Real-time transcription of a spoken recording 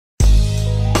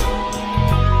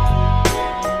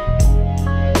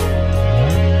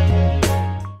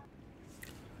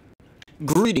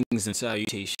Greetings and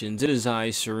salutations, it is I,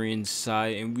 Serene Sai,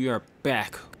 and we are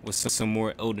back with some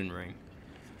more Elden Ring.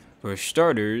 For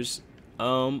starters,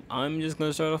 I'm just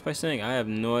gonna start off by saying I have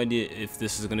no idea if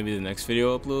this is gonna be the next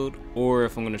video upload, or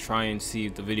if I'm gonna try and see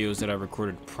if the videos that I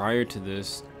recorded prior to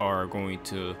this are going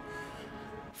to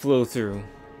flow through.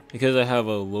 Because I have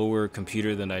a lower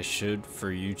computer than I should for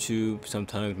YouTube,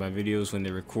 sometimes my videos when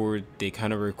they record, they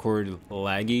kind of record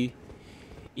laggy.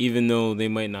 Even though they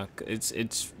might not,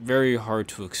 it's very hard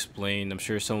to explain. I'm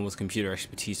sure someone with computer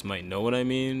expertise might know what I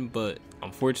mean, but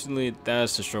unfortunately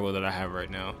that's the struggle that I have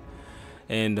right now.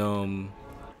 And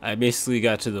I basically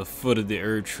got to the foot of the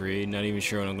herb tree, not even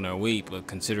sure when I'm gonna wait, but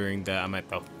considering that I'm at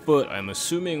the foot, I'm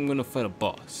assuming I'm gonna fight a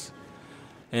boss.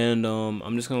 And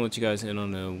I'm just gonna let you guys in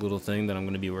on a little thing that I'm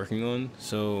gonna be working on.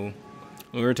 So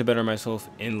in order to better myself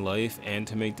in life and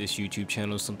to make this YouTube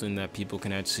channel something that people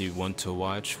can actually want to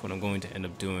watch, what I'm going to end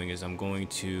up doing is I'm going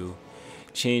to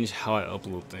change how I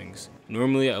upload things.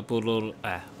 Normally I upload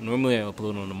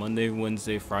on a Monday,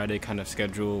 Wednesday, Friday kind of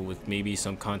schedule with maybe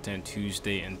some content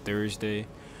Tuesday and Thursday.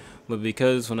 But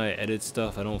because when I edit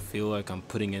stuff, I don't feel like I'm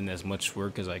putting in as much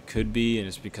work as I could be, and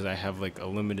it's because I have like a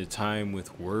limited time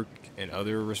with work and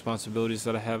other responsibilities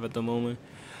that I have at the moment.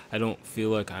 I don't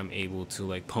feel like I'm able to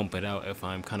like pump it out if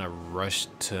I'm kind of rushed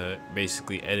to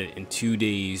basically edit in 2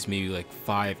 days, maybe like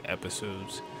 5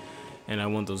 episodes. And I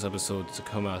want those episodes to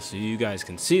come out so you guys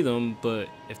can see them, but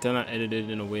if they're not edited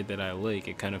in a way that I like,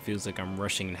 it kind of feels like I'm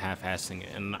rushing and half-assing it,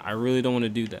 and I really don't want to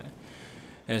do that.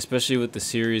 And especially with the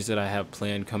series that I have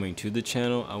planned coming to the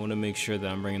channel, I want to make sure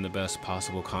that I'm bringing the best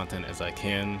possible content as I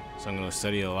can. So I'm going to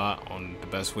study a lot on the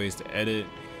best ways to edit,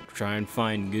 try and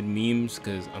find good memes,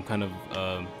 because I'm kind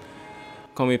of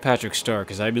call me Patrick Star,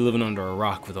 because I'd be living under a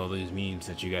rock with all these memes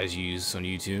that you guys use on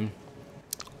YouTube.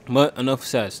 But enough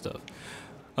sad stuff.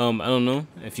 I don't know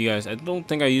if you guys, I don't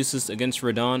think I used this against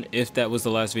Radon, if that was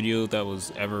the last video that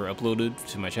was ever uploaded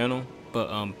to my channel. But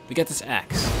we got this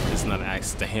axe. It's not an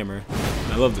axe, it's a hammer.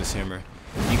 And I love this hammer.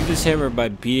 You get this hammer by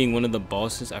beating one of the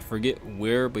bosses. I forget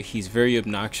where, but he's very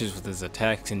obnoxious with his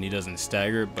attacks and he doesn't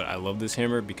stagger. But I love this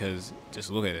hammer because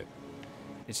just look at it.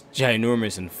 It's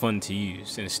ginormous and fun to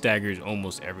use, and it staggers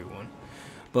almost everyone.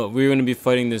 But we're going to be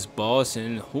fighting this boss,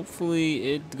 and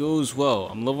hopefully it goes well.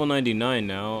 I'm level 99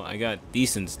 now. I got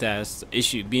decent stats. The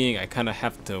issue being I kind of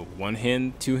have to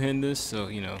one-hand, two-hand this, so,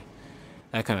 you know,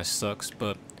 that kind of sucks.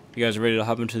 But if you guys are ready to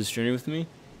hop into this journey with me,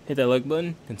 hit that like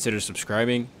button, consider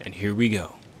subscribing, and here we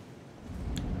go.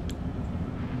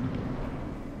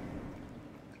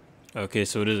 Okay,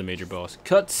 so it is a major boss.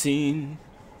 Cutscene!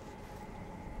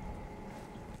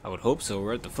 I would hope so.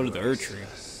 We're at the foot of the herb tree.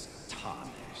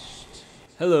 Tarnished.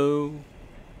 Hello.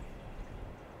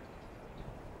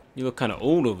 You look kind of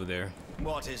old over there.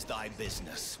 What is thy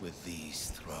business with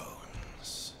these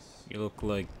thrones? You look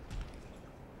like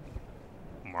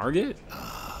Margit?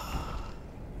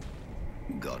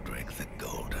 Godric the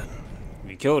Golden.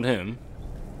 We killed him.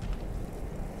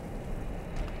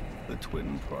 The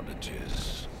twin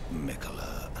prodigies,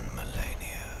 Mikola and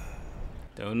Melania.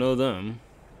 Don't know them.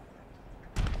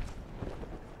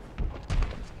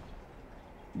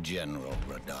 General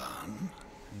Radon.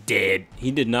 Dead.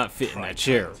 He did not fit in that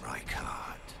chair.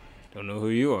 Rykard. Don't know who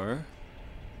you are.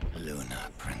 Luna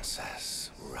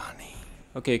Princess Rani.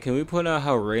 Okay, can we point out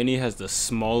how Rainy has the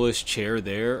smallest chair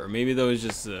there? Or maybe that was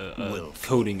just a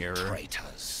coding error.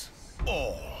 Traitors.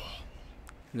 All.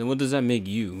 Then what does that make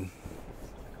you?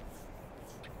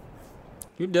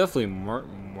 You're definitely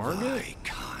Margit? Thy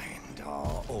kind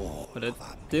are all. But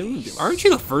aren't you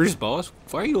the first boss?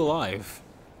 Why are you alive?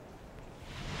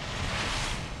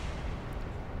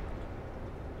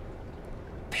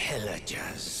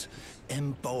 Pillagers,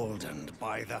 emboldened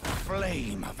by the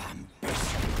flame of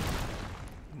ambition.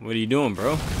 What are you doing,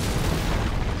 bro?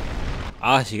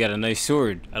 Ah, she got a nice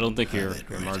sword. I don't think you're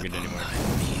Margit anymore.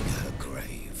 Thy meager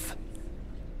grave.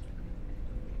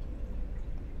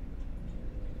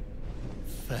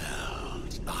 Fell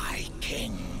thy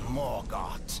king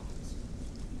Morgoth,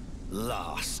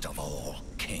 last of all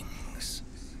kings.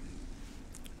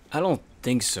 I don't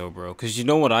think so, bro. Because you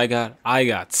know what I got? I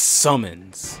got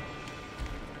summons.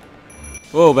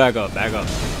 Whoa, back up, back up.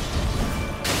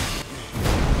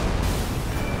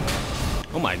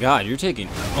 Oh my god, you're taking...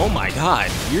 Oh my god,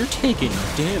 you're taking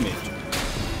damage.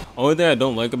 Only thing I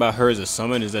don't like about her as a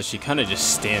summon is that she kind of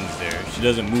just stands there. She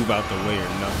doesn't move out the way or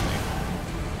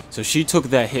nothing. So she took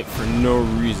that hit for no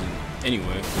reason.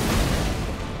 Anyway.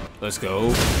 Let's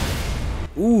go.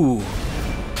 Ooh.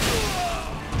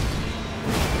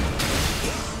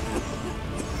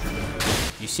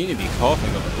 You seem to be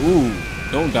coughing up. Ooh.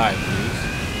 Don't die, please.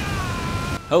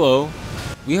 Hello.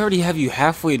 We already have you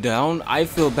halfway down. I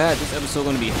feel bad. This episode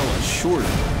gonna be hella short.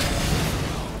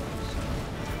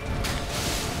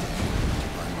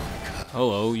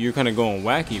 Hello, you're kind of going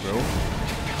wacky, bro.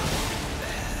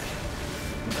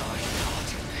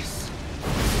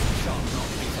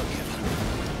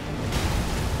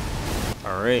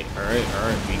 Alright, alright,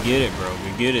 alright. We get it, bro.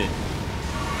 We get it.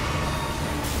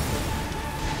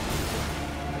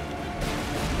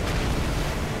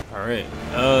 Alright.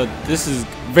 This is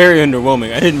very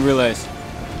underwhelming. I didn't realize.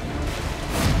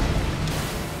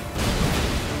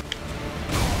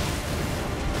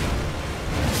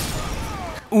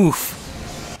 Oof.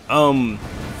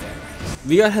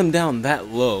 We got him down that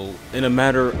low in a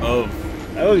matter of,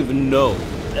 I don't even know.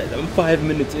 I'm 5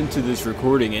 minutes into this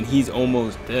recording and he's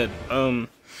almost dead.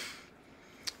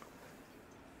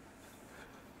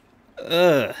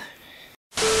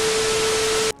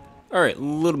 Alright, a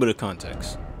little bit of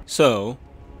context. So,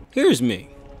 here's me,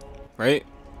 right?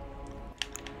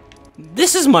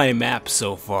 This is my map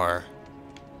so far.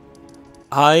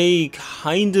 I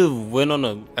kind of went on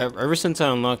a, ever since I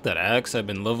unlocked that axe, I've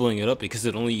been leveling it up because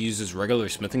it only uses regular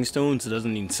smithing stones, it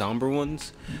doesn't need somber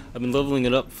ones. I've been leveling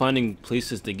it up, finding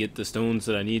places to get the stones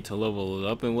that I need to level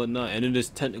it up and whatnot, and it is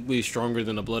technically stronger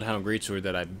than the Bloodhound Greatsword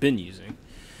that I've been using.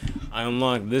 I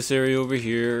unlocked this area over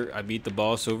here, I beat the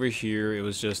boss over here, it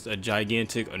was just a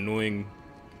gigantic, annoying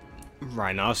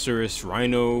rhinoceros,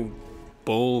 rhino,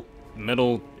 bull,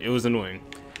 metal, it was annoying.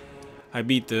 I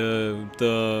beat the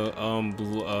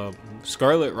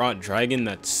Scarlet Rot Dragon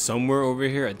that's somewhere over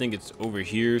here. I think it's over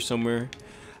here somewhere.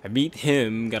 I beat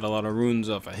him, got a lot of runes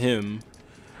off of him.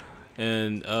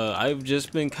 And I've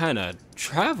just been kind of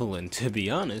traveling, to be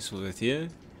honest with you.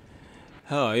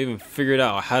 Hell, I even figured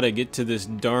out how to get to this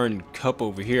darn cup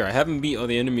over here. I haven't beat all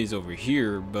the enemies over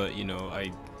here, but you know,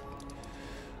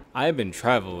 I've been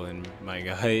traveling, my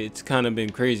guy. It's kind of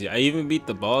been crazy. I even beat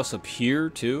the boss up here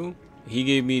too. He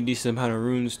gave me a decent amount of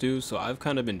runes too, so I've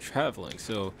kind of been traveling.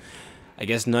 So I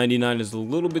guess 99 is a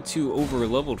little bit too over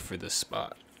leveled for this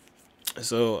spot.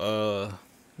 So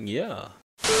yeah.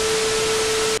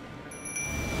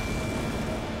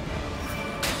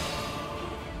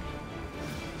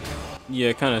 Yeah,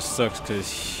 it kind of sucks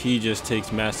because he just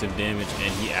takes massive damage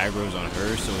and he aggroes on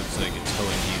her, so it's like it's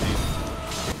hella easy.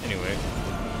 Anyway,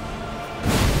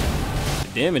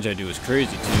 the damage I do is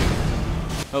crazy too.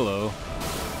 Hello.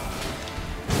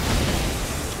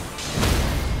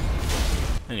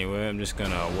 Anyway, I'm just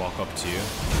gonna walk up to you.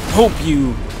 Hope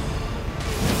you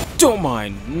don't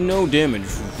mind. No damage.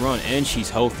 Run, and she's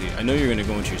healthy. I know you're gonna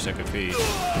go into your second phase.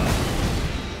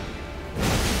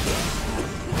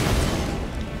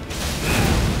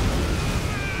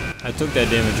 I took that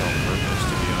damage on purpose,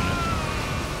 to be honest.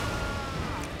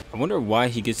 I wonder why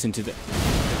he gets into the...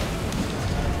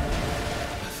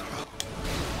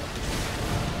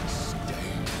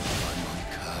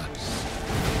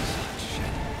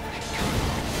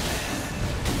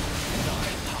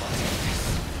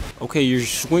 Okay, you're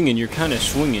swinging. You're kind of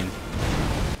swinging.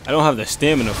 I don't have the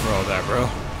stamina for all that, bro.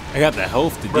 I got the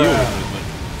health to deal with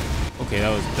it, but... Okay,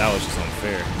 that was just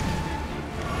unfair.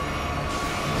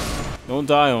 Don't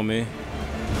die on me.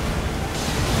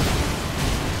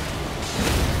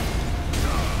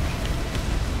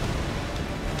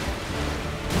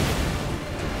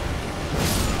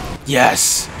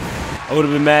 Yes! I would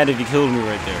have been mad if he killed me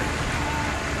right there.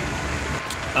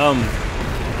 Oh,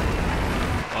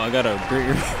 I got a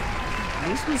great...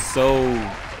 This was so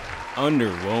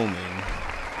underwhelming.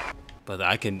 But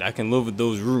I can live with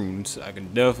those runes. I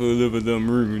can definitely live with them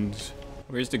runes.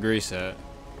 Where's the grace at?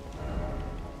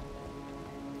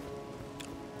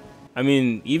 I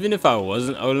mean, even if I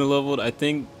wasn't under-leveled, I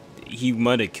think he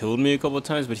might have killed me a couple of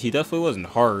times, but he definitely wasn't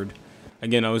hard.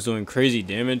 Again, I was doing crazy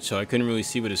damage, so I couldn't really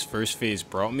see what his first phase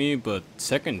brought me, but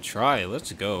second try,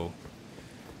 let's go.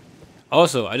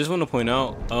 Also, I just want to point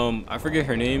out, I forget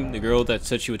her name, the girl that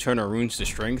said she would turn her runes to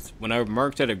strength. When I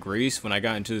marked at a grace, when I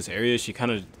got into this area, she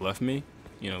kind of left me,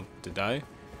 you know, to die.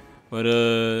 But,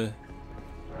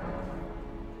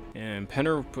 and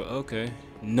Penner, okay.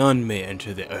 None may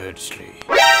enter the Earthly.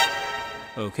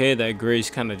 Okay, that grace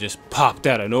kind of just popped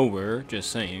out of nowhere, just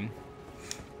saying.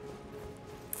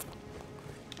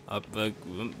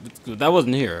 That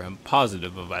wasn't here, I'm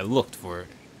positive if I looked for it.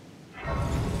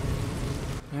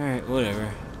 Alright,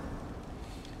 whatever.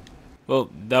 Well,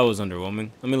 that was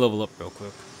underwhelming. Let me level up real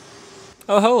quick.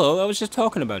 Oh, hello, I was just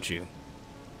talking about you.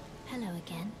 Hello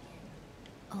again,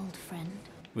 old friend.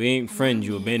 We ain't friends,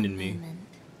 you abandoned me.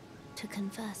 To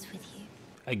converse with you.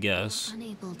 I guess.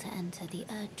 Unable to enter the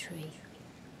Erd Tree.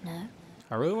 No?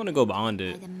 I really want to go beyond By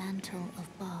it. the mantle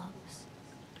of barbs.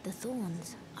 The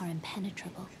thorns are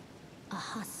impenetrable. a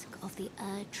husk of the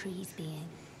tree's being.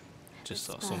 Just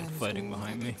that saw someone spurns fighting all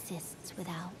behind that me. exists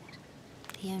without.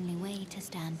 The only way to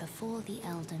stand before the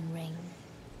Elden Ring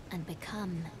and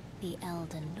become the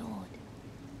Elden Lord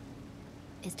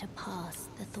is to pass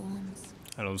the thorns.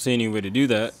 I don't see any way to do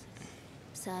that.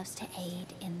 Serves to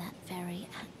aid in that very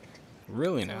act.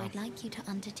 Really So now? I'd like you to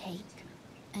undertake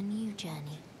a new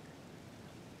journey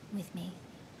with me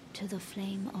to the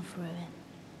Flame of Ruin,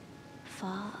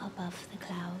 far above the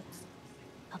clouds,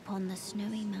 upon the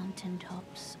snowy mountain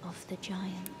tops of the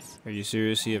giants. Are you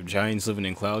serious? You have giants living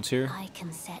in clouds here? I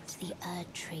can set the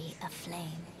Erd Tree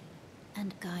aflame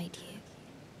and guide you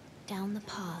down the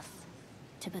path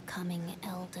to becoming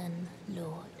Elden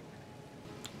Lord.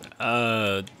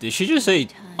 Did she just say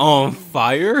Turn on your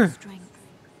fire? strength.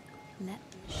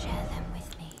 Share them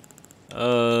with me.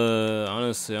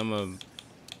 Honestly, I'm a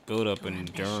build up Your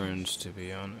endurance to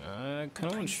be on. I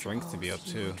kind of want strength to be up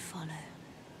Principles you too. would follow.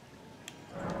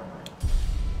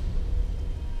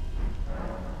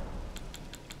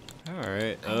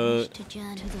 Alright, I wish to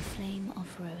journey to the Flame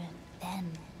of Ruin,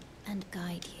 then, and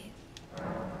guide you.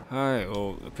 alright,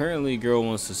 well, apparently girl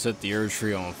wants to set the Earth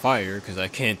Tree on fire, because I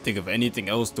can't think of anything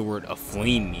else the word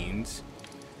aflame means.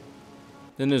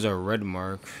 Then there's a red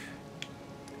mark.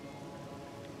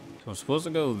 So I'm supposed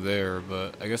to go there,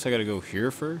 but I guess I gotta go here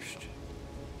first.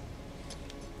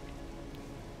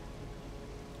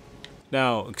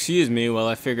 Now, excuse me while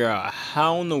I figure out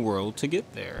how in the world to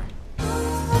get there.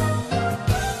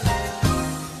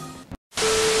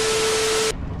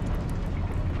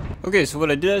 Okay, so what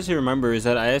I did actually remember is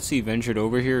that I actually ventured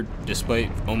over here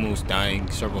despite almost dying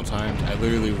several times. I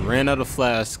literally ran out of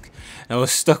flask and I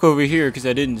was stuck over here because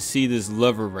I didn't see this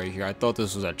lever right here. I thought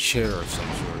this was a chair of some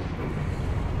sort.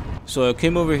 So I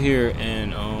came over here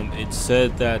and it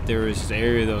said that there was this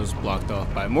area that was blocked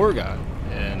off by Morgoth.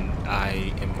 And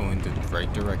I am going the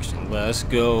right direction. Let's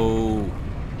go.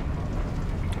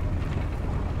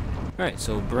 Alright,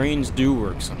 so brains do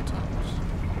work sometimes.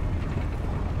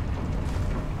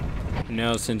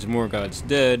 Now, since Morgoth's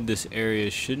dead, this area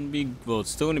shouldn't be, well, it's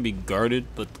still going to be guarded,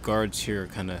 but the guards here are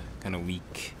kind of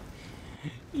weak.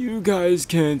 You guys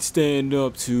can't stand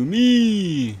up to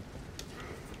me.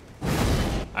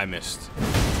 I missed.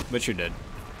 But you're dead.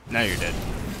 Now you're dead.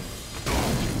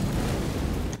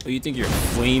 Oh, you think your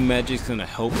flame magic's going to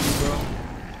help you, bro?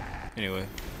 Anyway,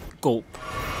 gulp.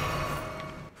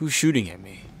 Who's shooting at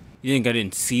me? You think I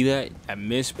didn't see that? I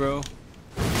missed, bro?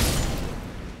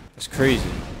 That's crazy.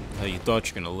 How you thought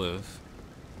you're gonna live.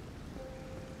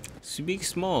 Speak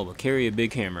small, but carry a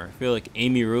big hammer. I feel like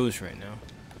Amy Rose right now.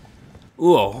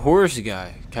 Ooh, a horse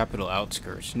guy. Capital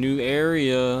outskirts. New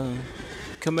area.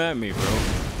 Come at me, bro.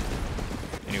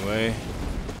 Anyway.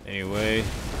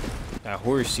 That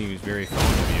horse seems very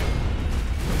fond of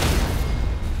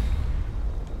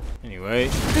you.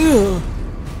 Anyway. Ugh.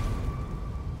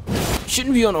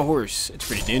 Shouldn't be on a horse. It's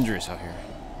pretty dangerous out here.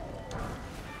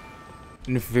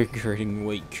 Invigorating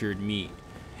weight cured meat.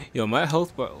 Yo, my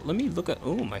health bar. Let me look at.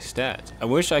 Oh, my stats. I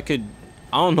wish I could.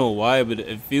 I don't know why, but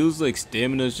it feels like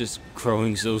stamina's just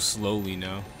growing so slowly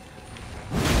now.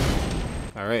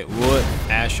 Alright, what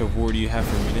Ash of War do you have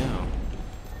for me now?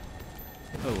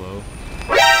 Hello.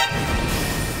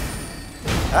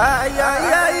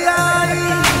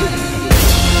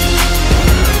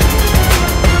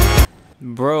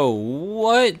 Bro,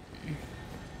 what?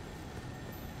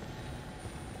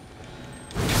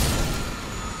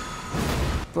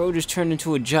 Bro just turned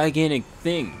into a gigantic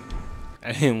thing.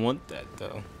 I didn't want that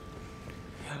though.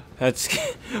 That's,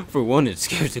 for one, it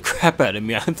scares the crap out of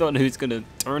me. I thought he was gonna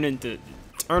turn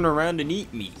around and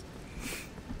eat me.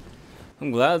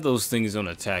 I'm glad those things don't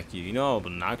attack you. You know how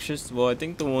obnoxious? Well, I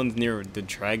think the ones near the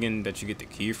dragon that you get the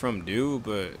key from do,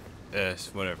 but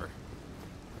whatever.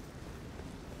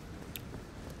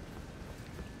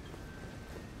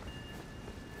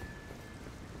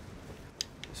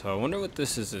 So I wonder what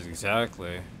this is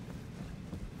exactly.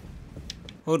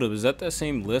 Hold up, is that that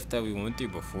same lift that we went through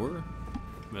before?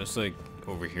 But it's like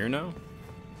over here now?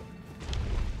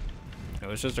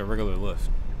 No, it's just a regular lift.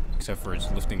 Except for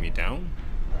it's lifting me down?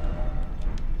 Am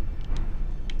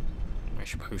I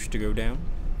supposed to go down?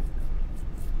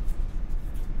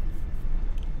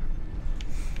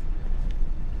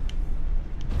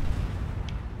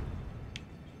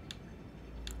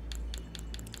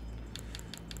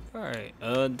 Alright,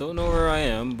 don't know where I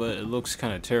am, but it looks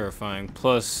kind of terrifying.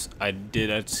 Plus, I did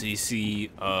actually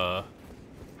see,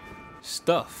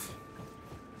 stuff.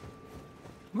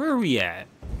 Where are we at?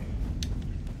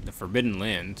 The Forbidden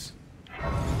Lands.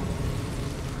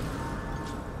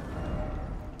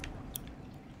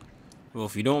 Well,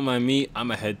 if you don't mind me, I'm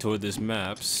gonna head toward this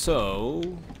map, so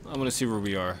I'm gonna see where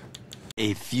we are.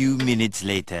 A few minutes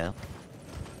later.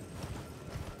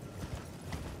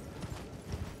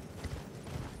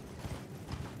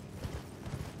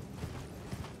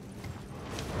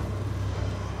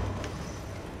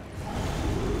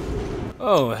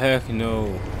 Oh, heck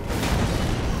no.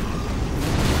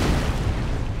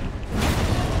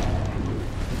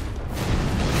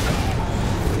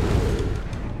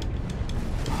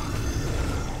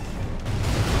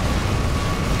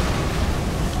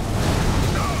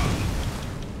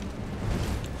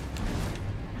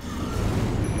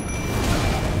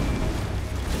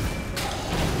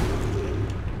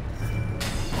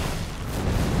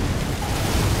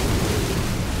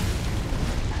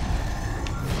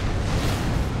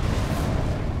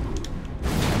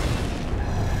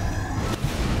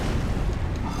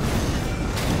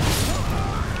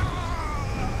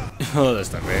 Oh,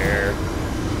 that's not fair.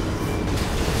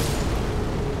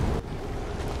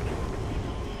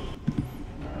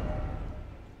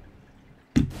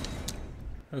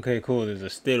 Okay, cool. There's a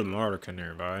state of Martica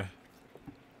nearby.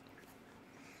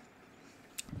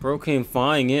 Bro came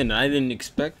flying in. I didn't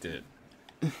expect it.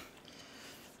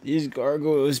 These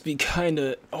gargoyles be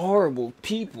kinda horrible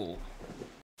people.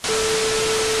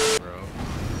 Bro.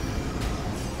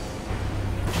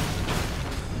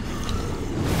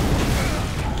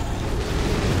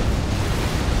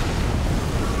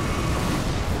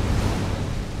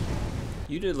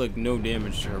 You did like no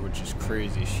damage to her, which is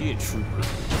crazy. She a trooper.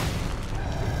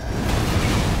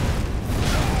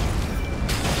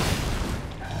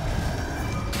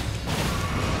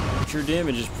 But your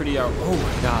damage is pretty out. Oh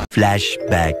my god.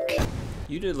 Flashback.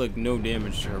 You did like no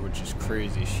damage to her, which is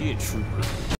crazy. She a trooper.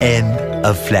 End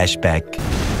of flashback.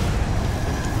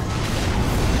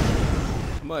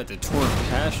 I'm about to torn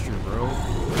pasture, bro.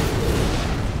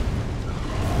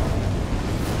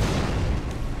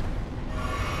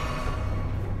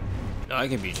 No, I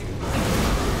can beat you.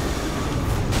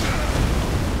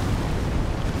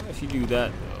 If you do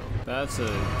that, though, that's a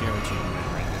guaranteed win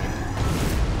right there.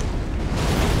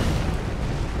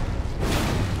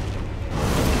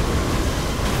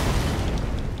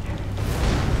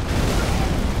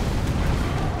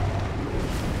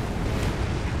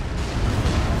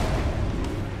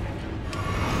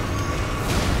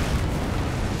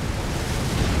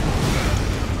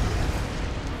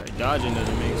 Right, dodging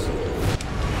doesn't make sense.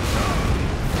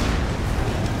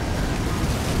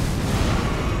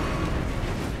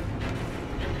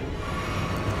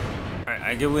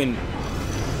 I can win.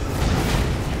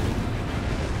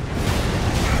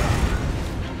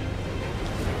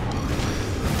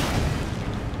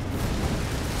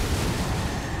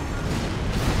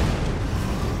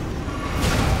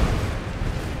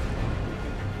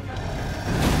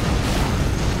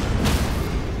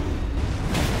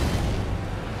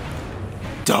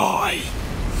 Die!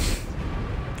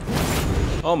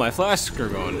 Oh, my flasks are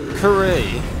going.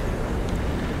 Hooray!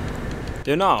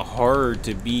 They're not hard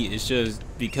to beat, it's just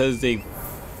because they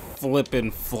flip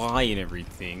and fly and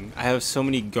everything. I have so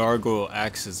many gargoyle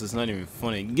axes, it's not even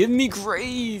funny. Give me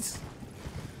grace!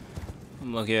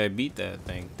 I'm lucky I beat that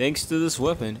thing. Thanks to this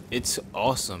weapon, it's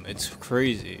awesome. It's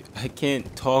crazy. I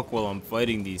can't talk while I'm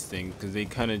fighting these things because they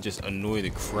kind of just annoy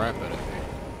the crap out of me.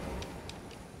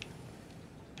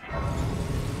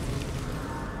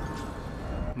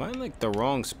 Am I in like the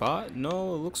wrong spot?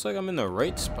 No, it looks like I'm in the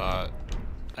right spot.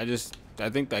 I guess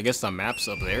the map's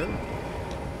up there.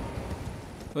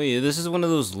 Oh yeah, this is one of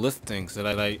those lift things that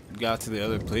I got to the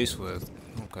other place with.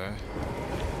 Okay.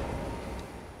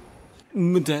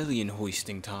 Medallion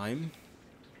hoisting time.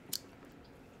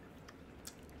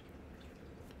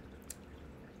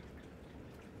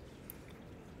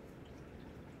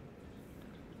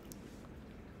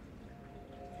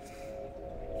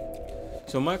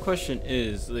 So my question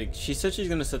is, like, she said she's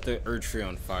gonna set the Earth Tree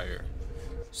on fire.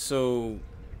 So,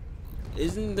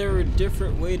 isn't there a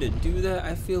different way to do that?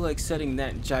 I feel like setting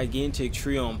that gigantic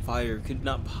tree on fire could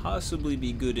not possibly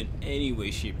be good in any way,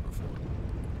 shape, or form.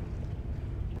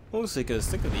 Mostly because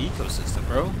think of the ecosystem,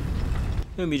 bro. You're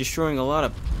gonna be destroying a lot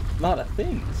of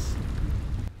things.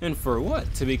 And for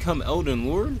what? To become Elden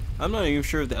Lord? I'm not even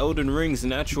sure if the Elden Ring's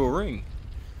an actual ring.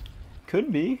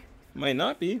 Could be. Might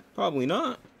not be. Probably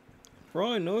not. For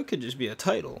all I know, it could just be a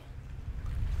title.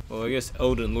 Well, I guess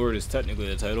Elden Lord is technically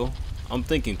the title. I'm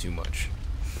thinking too much.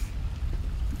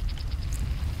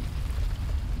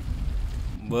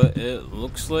 But it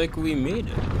looks like we made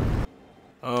it.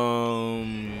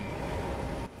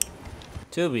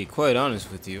 To be quite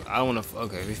honest with you, I wanna.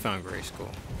 Okay, we found Gray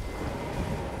Skull.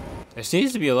 There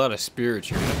seems to be a lot of spirits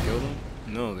here. Did I kill them?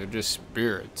 No, they're just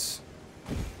spirits.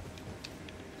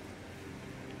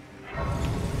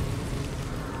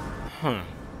 Huh.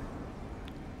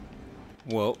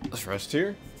 well, let's rest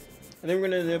here. I think we're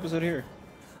gonna end the episode here.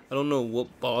 I don't know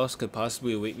what boss could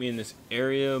possibly await me in this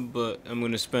area, but I'm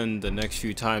gonna spend the next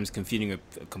few times completing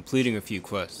a few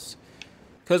quests.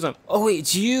 Cause I'm. Oh wait,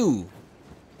 it's you.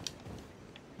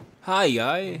 Hi,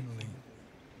 guy. Finally,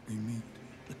 we meet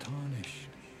the Tarnished,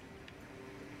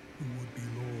 who would be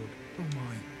Lord. Oh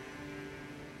my.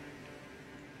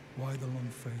 Why the long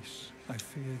face? I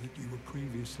fear that you were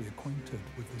previously acquainted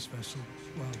with this vessel.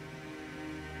 Well,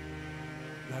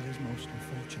 that is most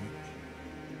unfortunate.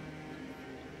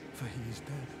 For he is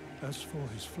dead. As for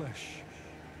his flesh,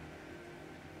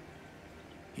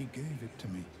 he gave it to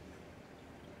me.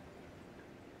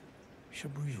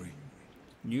 Shabriri,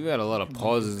 You got a lot of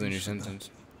pauses in your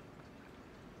sentence.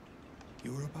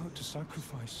 you were about to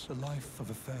sacrifice the life of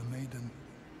a fair maiden,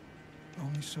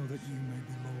 only so that you may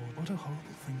be Lord. What a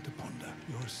horrible thing to ponder.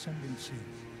 Your ascendancy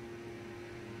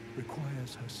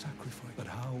requires her sacrifice. But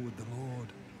how would the Lord,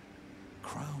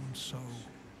 crowned so,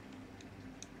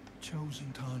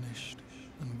 chosen Tarnished,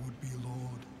 and would-be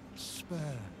Lord,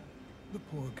 spare the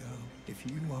poor girl? If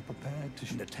you are prepared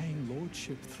to attain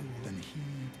lordship through, then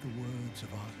heed the words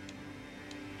of our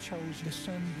chosen.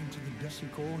 Descend into the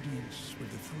Desic audience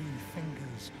with the 3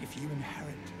 fingers. If you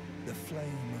inherit the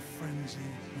flame of frenzy,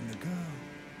 and the girl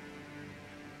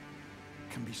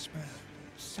can be spared,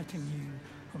 setting you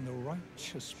on the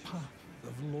righteous path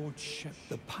of lordship,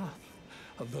 the path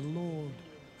of the Lord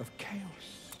of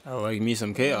Chaos. I like me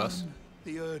some chaos. Burn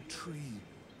the Erd tree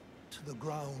to the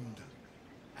ground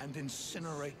and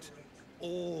incinerate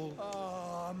all.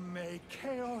 Ah, may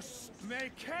chaos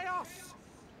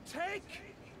take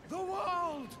the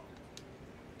world!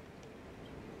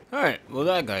 Alright,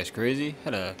 that guy's crazy.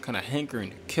 Had a kind of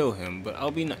hankering to kill him, but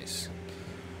I'll be nice.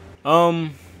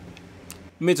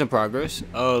 Made some progress.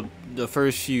 The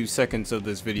first few seconds of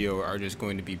this video are just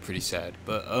going to be pretty sad,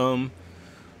 but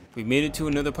we made it to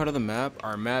another part of the map.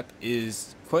 Our map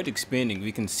is quite expanding.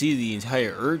 We can see the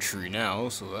entire Erd tree now,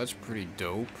 so that's pretty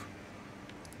dope.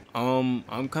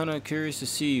 I'm kind of curious to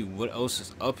see what else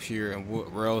is up here and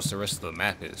where else the rest of the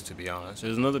map is, to be honest.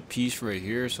 There's another piece right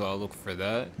here, so I'll look for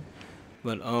that.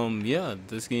 But yeah,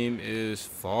 this game is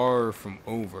far from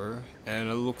over, and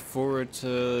I look forward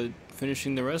to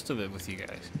finishing the rest of it with you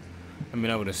guys. I mean,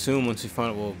 I would assume once we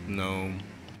find, well, no,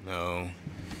 there's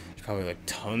probably like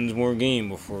tons more game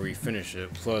before we finish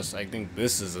it. Plus, I think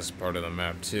this is this part of the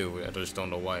map too. I just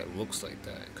don't know why it looks like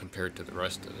that compared to the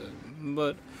rest of it.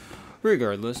 But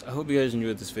regardless, I hope you guys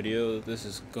enjoyed this video. This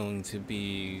is going to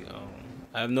be,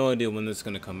 I have no idea when this is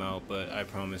going to come out, but I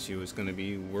promise you it's going to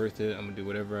be worth it. I'm going to do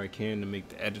whatever I can to make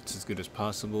the edits as good as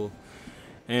possible.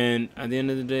 And at the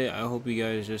end of the day, I hope you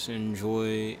guys just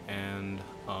enjoy, and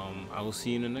I will see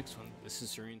you in the next one. This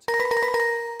is Serene.